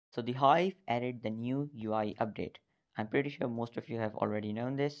So the Hive added the new UI update. I'm pretty sure most of you have already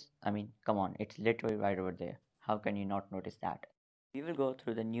known this. I mean, come on, it's literally right over there. How can you not notice that? We will go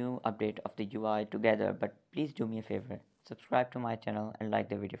through the new update of the UI together, but please do me a favor. Subscribe to my channel and like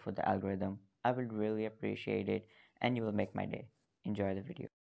the video for the algorithm. I will really appreciate it and you will make my day. Enjoy the video.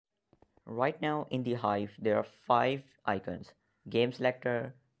 Right now in the Hive, there are 5 icons: Game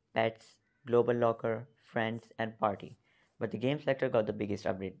Selector, Pets, Global Locker, Friends, and Party. But the Game Selector got the biggest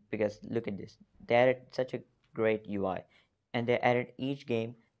update because look at this. They added such a great UI and they added each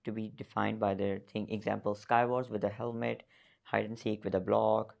game to be defined by their thing. Example, Skywars with a helmet, Hide and Seek with a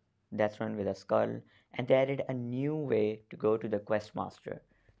block, Death Run with a skull, and they added a new way to go to the Quest Master,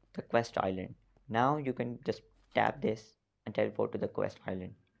 the Quest Island. Now you can just tap this and teleport to the Quest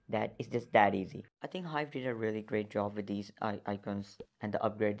Island. That is just that easy. I think Hive did a really great job with these icons and the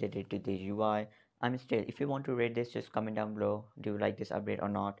upgrade they did to the UI. I'm still, if you want to rate this, just comment down below. Do you like this upgrade or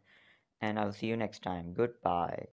not? And I'll see you next time. Goodbye.